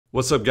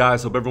What's up,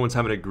 guys? Hope everyone's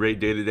having a great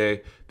day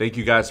today. Thank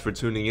you guys for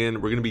tuning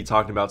in. We're going to be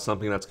talking about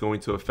something that's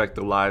going to affect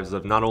the lives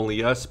of not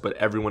only us, but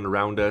everyone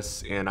around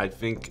us. And I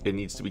think it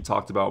needs to be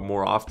talked about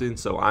more often.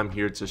 So I'm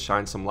here to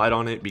shine some light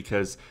on it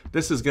because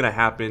this is going to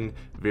happen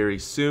very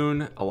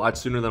soon, a lot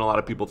sooner than a lot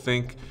of people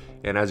think.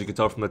 And as you can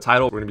tell from the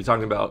title, we're going to be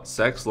talking about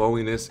sex,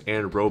 loneliness,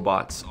 and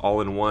robots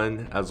all in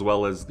one, as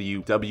well as the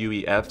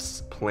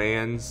WEF's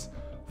plans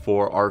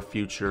for our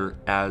future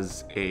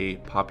as a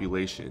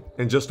population.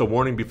 And just a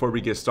warning before we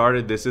get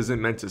started, this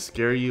isn't meant to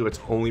scare you. It's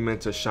only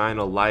meant to shine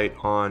a light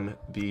on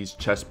these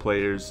chess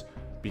players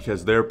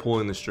because they're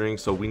pulling the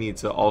strings. So we need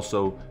to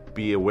also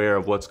be aware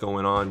of what's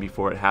going on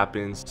before it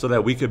happens so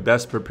that we could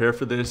best prepare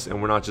for this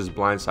and we're not just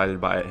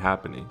blindsided by it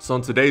happening. So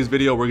in today's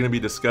video, we're going to be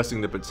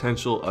discussing the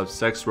potential of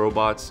sex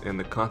robots and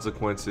the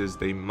consequences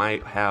they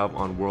might have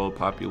on world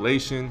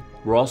population.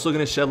 We're also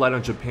going to shed light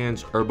on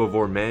Japan's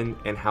herbivore men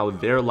and how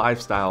their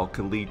lifestyle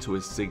could lead to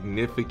a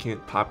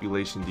significant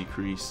population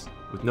decrease.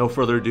 With no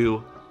further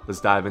ado, let's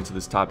dive into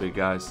this topic,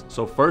 guys.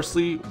 So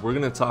firstly, we're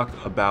going to talk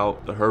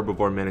about the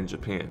herbivore men in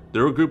Japan.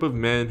 They're a group of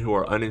men who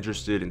are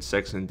uninterested in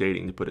sex and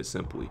dating, to put it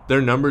simply.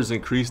 Their numbers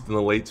increased in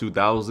the late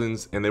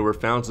 2000s, and they were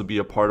found to be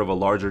a part of a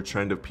larger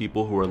trend of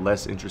people who are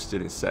less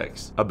interested in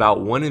sex.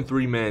 About 1 in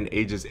 3 men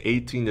ages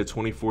 18 to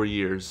 24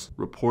 years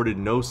reported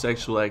no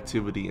sexual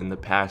activity in the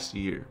past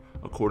year,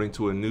 according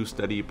to a new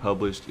study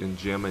published in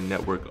JAMA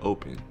Network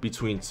Open.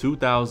 Between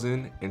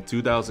 2000 and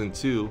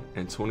 2002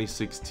 and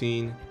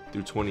 2016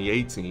 through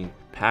 2018,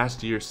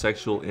 past year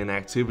sexual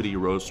inactivity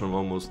rose from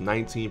almost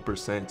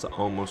 19% to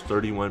almost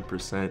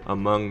 31%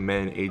 among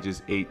men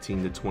ages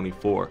 18 to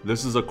 24.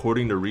 This is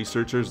according to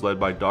researchers led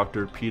by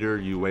Dr. Peter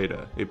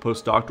Ueda, a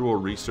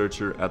postdoctoral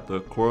researcher at the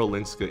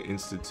Karolinska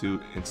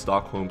Institute in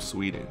Stockholm,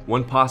 Sweden.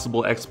 One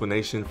possible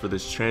explanation for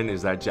this trend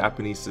is that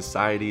Japanese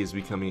society is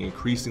becoming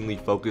increasingly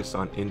focused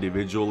on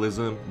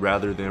individualism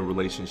rather than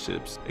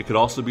relationships. It could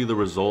also be the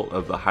result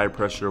of the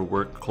high-pressure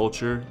work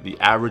culture. The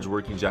average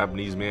working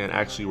Japanese man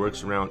actually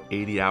works around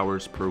 80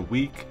 hours per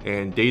week,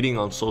 and dating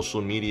on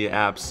social media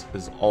apps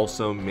has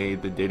also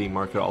made the dating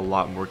market a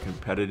lot more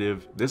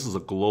competitive. This is a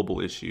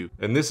global issue,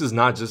 and this is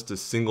not just a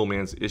single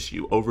man's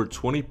issue. Over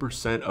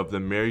 20% of the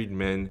married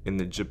men in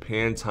the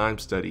Japan Time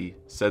study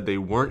said they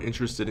weren't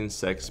interested in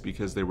sex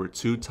because they were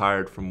too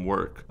tired from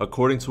work.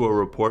 According to a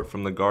report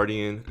from The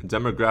Guardian,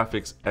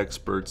 demographics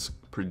experts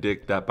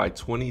predict that by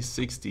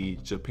 2060,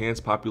 Japan's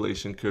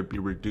population could be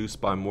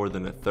reduced by more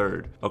than a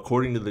third.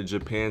 According to the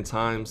Japan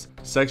Times,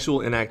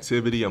 sexual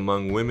inactivity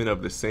among women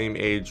of the same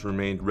age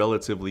remained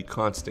relatively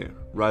constant,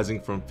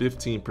 rising from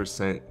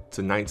 15%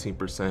 to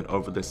 19%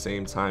 over the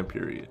same time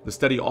period. The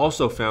study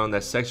also found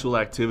that sexual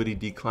activity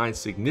declined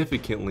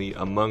significantly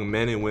among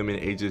men and women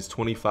ages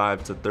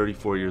 25 to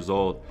 34 years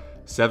old,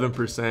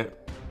 7%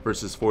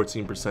 versus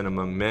 14%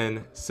 among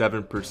men,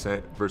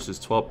 7% versus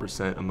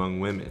 12% among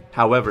women.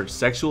 However,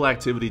 sexual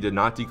activity did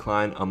not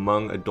decline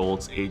among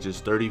adults ages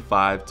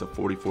 35 to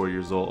 44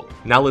 years old.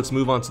 Now let's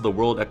move on to the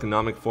World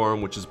Economic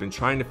Forum, which has been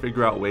trying to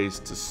figure out ways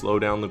to slow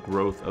down the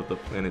growth of the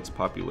planet's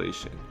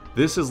population.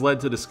 This has led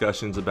to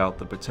discussions about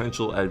the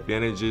potential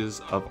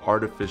advantages of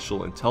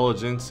artificial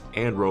intelligence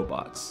and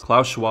robots.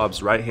 Klaus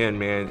Schwab's right-hand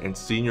man and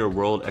senior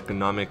World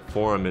Economic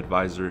Forum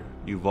advisor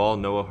Yuval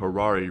Noah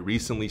Harari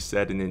recently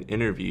said in an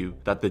interview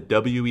that the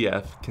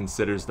WEF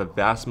considers the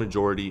vast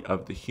majority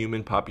of the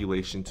human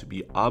population to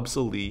be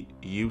obsolete,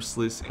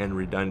 useless, and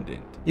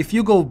redundant. If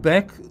you go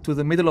back to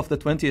the middle of the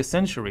 20th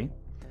century,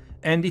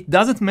 and it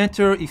doesn't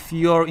matter if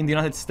you're in the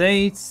United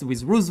States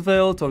with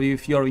Roosevelt, or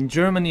if you're in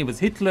Germany with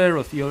Hitler, or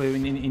if you're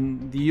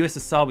in the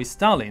USSR with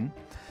Stalin,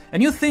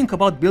 and you think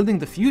about building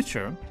the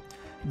future,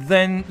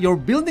 then your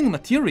building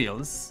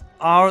materials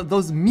are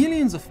those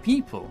millions of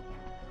people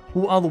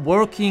who are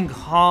working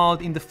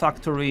hard in the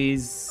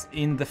factories,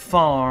 in the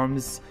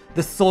farms,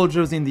 the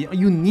soldiers in the...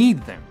 You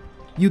need them.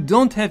 You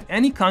don't have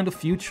any kind of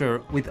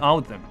future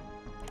without them.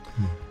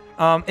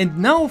 And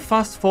now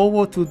fast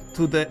forward to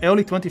the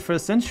early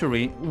 21st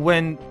century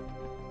when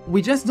we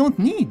just don't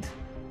need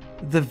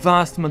the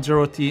vast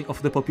majority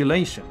of the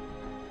population.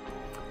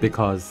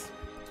 Because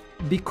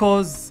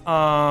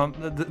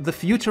the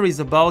future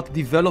is about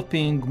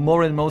developing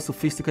more and more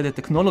sophisticated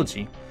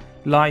technology,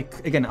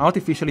 like, again,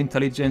 artificial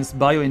intelligence,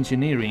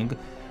 bioengineering.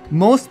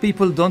 Most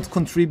people don't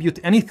contribute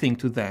anything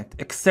to that,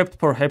 except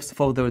perhaps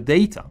for their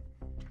data.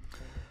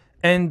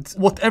 And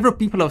whatever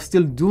people are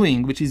still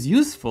doing, which is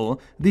useful,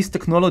 these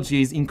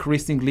technologies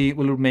increasingly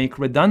will make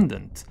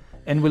redundant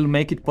and will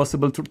make it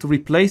possible to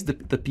replace the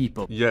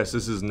people. Yes,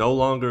 this is no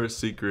longer a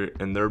secret,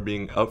 and they're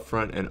being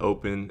upfront and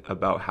open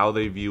about how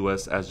they view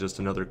us as just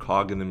another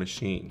cog in the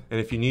machine. And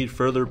if you need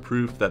further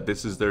proof that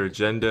this is their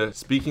agenda,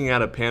 speaking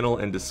at a panel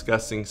and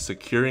discussing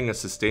securing a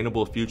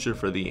sustainable future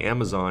for the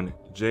Amazon,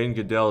 Jane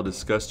Goodall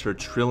discussed her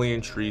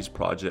Trillion Trees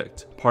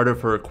project, part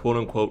of her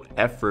quote-unquote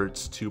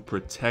efforts to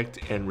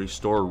protect and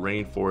restore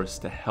rainforests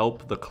to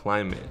help the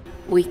climate.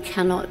 We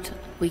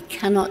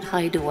cannot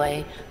hide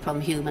away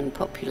from human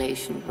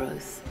population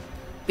growth.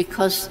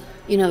 because,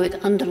 you know, it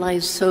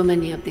underlies so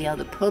many of the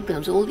other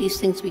problems. All these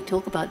things we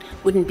talk about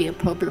wouldn't be a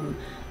problem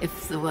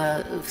if there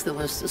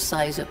was the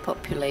size of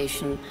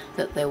population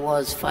that there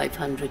was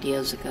 500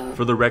 years ago.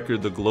 For the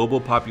record, the global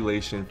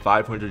population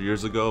 500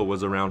 years ago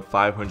was around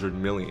 500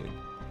 million.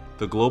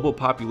 The global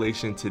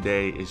population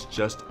today is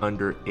just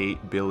under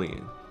 8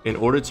 billion. In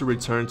order to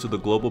return to the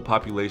global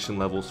population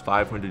levels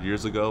 500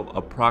 years ago,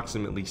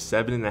 approximately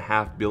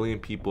 7.5 billion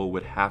people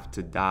would have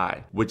to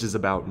die, which is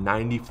about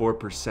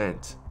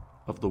 94%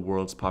 of the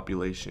world's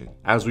population.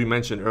 As we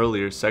mentioned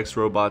earlier, sex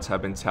robots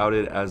have been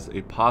touted as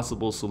a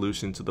possible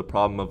solution to the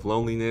problem of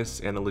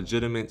loneliness and a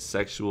legitimate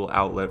sexual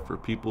outlet for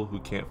people who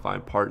can't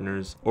find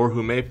partners or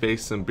who may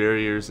face some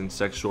barriers in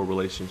sexual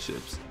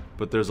relationships.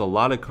 But there's a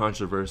lot of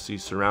controversy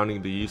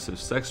surrounding the use of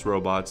sex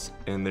robots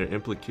and their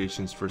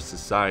implications for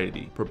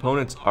society.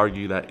 Proponents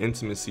argue that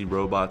intimacy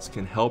robots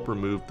can help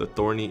remove the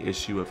thorny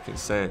issue of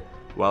consent,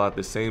 while at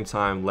the same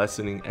time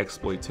lessening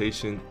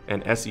exploitation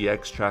and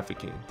sex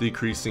trafficking,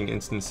 decreasing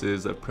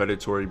instances of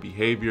predatory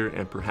behavior,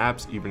 and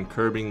perhaps even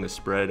curbing the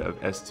spread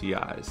of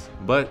STIs.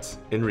 But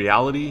in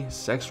reality,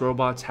 sex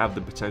robots have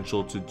the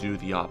potential to do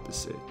the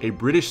opposite. A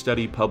British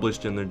study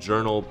published in the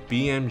journal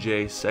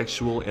BMJ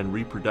Sexual and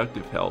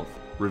Reproductive Health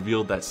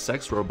revealed that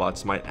sex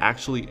robots might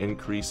actually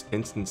increase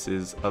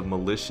instances of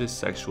malicious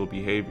sexual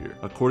behavior.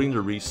 According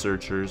to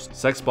researchers,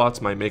 sex bots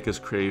might make us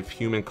crave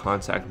human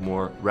contact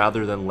more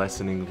rather than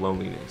lessening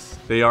loneliness.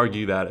 They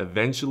argue that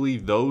eventually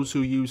those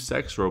who use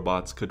sex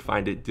robots could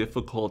find it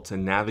difficult to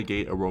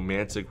navigate a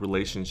romantic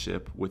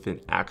relationship with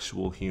an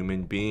actual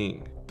human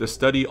being. The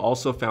study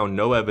also found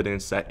no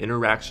evidence that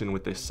interaction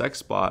with a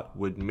sex bot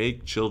would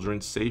make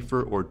children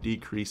safer or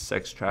decrease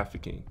sex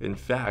trafficking. In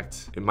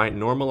fact, it might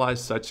normalize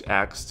such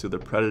acts to the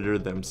predator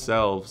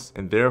themselves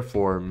and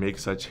therefore make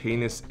such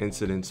heinous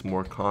incidents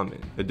more common.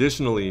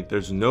 Additionally,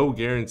 there's no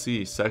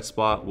guarantee sex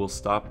bot will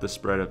stop the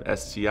spread of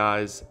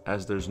STIs,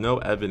 as there's no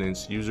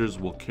evidence users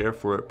will care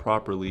for it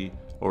properly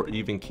or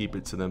even keep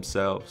it to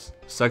themselves.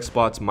 Sex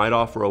bots might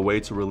offer a way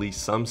to release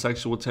some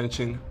sexual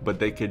tension, but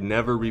they could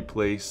never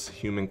replace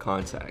human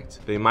contact.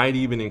 They might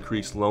even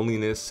increase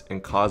loneliness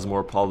and cause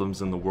more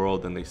problems in the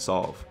world than they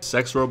solve.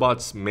 Sex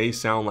robots may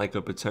sound like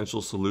a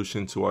potential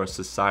solution to our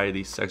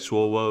society's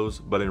sexual woes,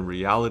 but in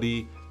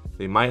reality,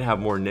 they might have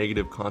more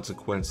negative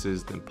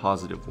consequences than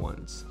positive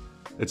ones.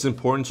 It's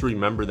important to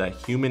remember that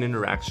human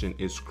interaction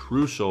is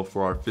crucial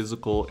for our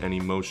physical and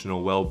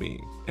emotional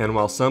well-being. And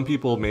while some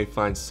people may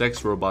find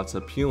sex robots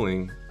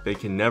appealing, they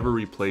can never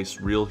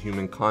replace real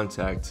human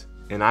contact,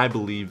 and I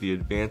believe the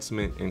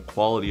advancement and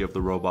quality of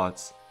the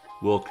robots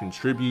will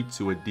contribute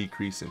to a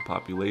decrease in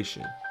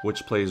population,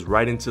 which plays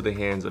right into the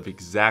hands of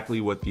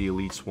exactly what the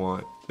elites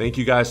want. Thank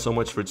you guys so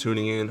much for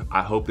tuning in.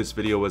 I hope this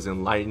video was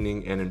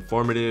enlightening and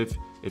informative.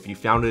 If you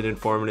found it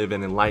informative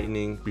and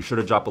enlightening, be sure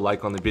to drop a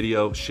like on the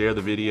video, share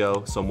the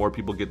video so more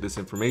people get this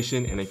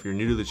information. And if you're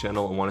new to the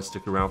channel and want to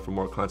stick around for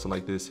more content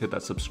like this, hit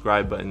that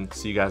subscribe button.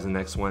 See you guys in the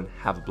next one.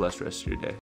 Have a blessed rest of your day.